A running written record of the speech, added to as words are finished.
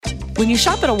When you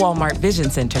shop at a Walmart Vision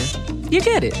Center, you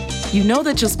get it. You know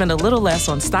that you'll spend a little less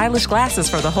on stylish glasses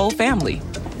for the whole family.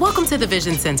 Welcome to the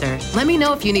Vision Center. Let me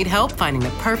know if you need help finding the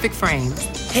perfect frames.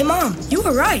 Hey, Mom, you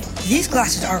were right. These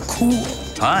glasses are cool.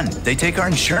 Hon, they take our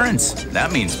insurance.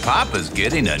 That means Papa's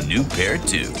getting a new pair,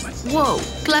 too. Whoa,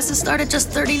 glasses start at just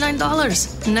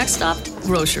 $39. Next stop,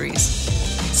 groceries.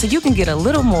 So you can get a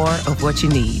little more of what you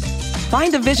need.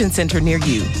 Find a Vision Center near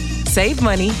you. Save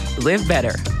money, live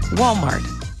better. Walmart.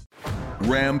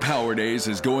 Ram Power Days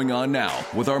is going on now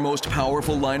with our most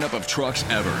powerful lineup of trucks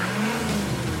ever.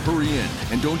 Hurry in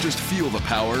and don't just feel the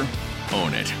power,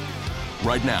 own it.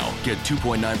 Right now, get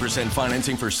 2.9%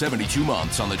 financing for 72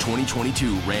 months on the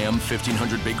 2022 Ram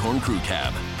 1500 Bighorn Crew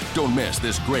Cab. Don't miss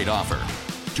this great offer.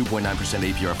 2.9%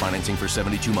 APR financing for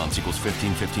 72 months equals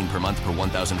 $1,515 per month per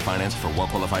 1,000 financed for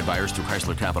well-qualified buyers through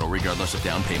Chrysler Capital regardless of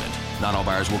down payment. Not all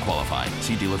buyers will qualify.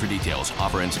 See dealer for details.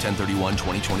 Offer ends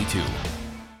 10/31/2022.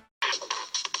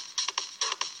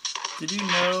 Did you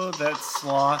know that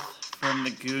Sloth from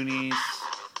the Goonies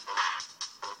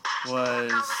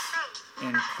was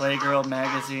in Playgirl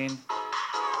magazine?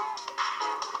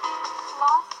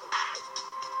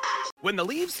 When the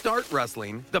leaves start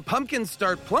rustling, the pumpkins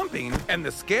start plumping, and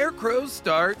the scarecrows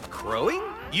start crowing,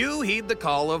 you heed the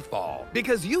call of fall,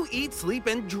 because you eat, sleep,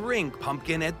 and drink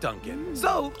pumpkin at Dunkin'.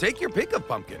 So take your pick of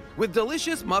pumpkin with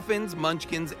delicious muffins,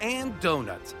 munchkins, and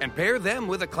donuts, and pair them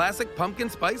with a classic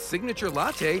pumpkin spice signature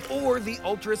latte or the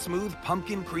ultra-smooth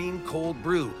pumpkin cream cold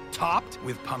brew, topped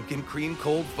with pumpkin cream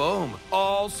cold foam,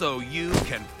 all so you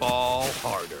can fall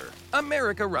harder.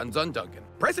 America runs on Dunkin'.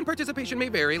 Price and participation may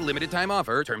vary. Limited time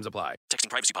offer. Terms apply. Texting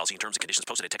privacy policy and terms and conditions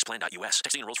posted at textplan.us.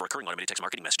 Texting enrolls for recurring automated text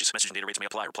marketing messages. Message and data rates may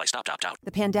apply. Reply stop to opt out.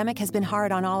 The pandemic has been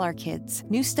hard on all our kids.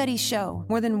 New studies show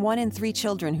more than 1 in 3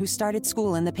 children who started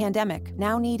school in the pandemic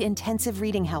now need intensive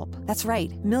reading help. That's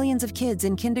right. Millions of kids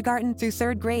in kindergarten through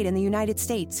 3rd grade in the United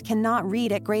States cannot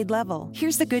read at grade level.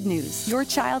 Here's the good news. Your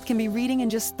child can be reading in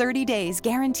just 30 days,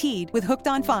 guaranteed, with Hooked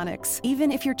on Phonics.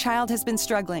 Even if your child has been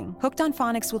struggling, Hooked on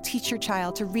Phonics will teach your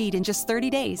child to read in just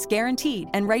 30 days, guaranteed.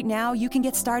 And right now, you can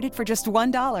get started for just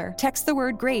 $1. Text the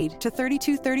word GRADE to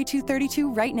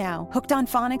 323232 right now. Hooked on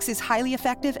Phonics is highly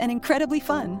effective and incredibly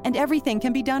fun. And everything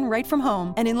can be done right from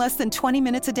home and in less than 20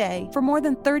 minutes a day. For more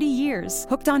than 30 years,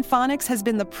 Hooked on Phonics has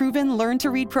been the proven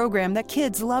learn-to-read program that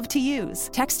kids love to use.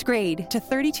 Text GRADE to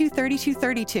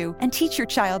 323232 and teach your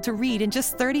child to read in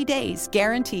just 30 days,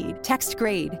 guaranteed. Text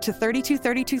GRADE to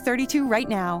 323232 right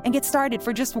now and get started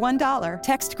for just $1.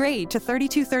 Text GRADE to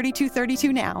 323232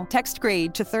 now. Text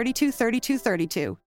GRADE to 323232.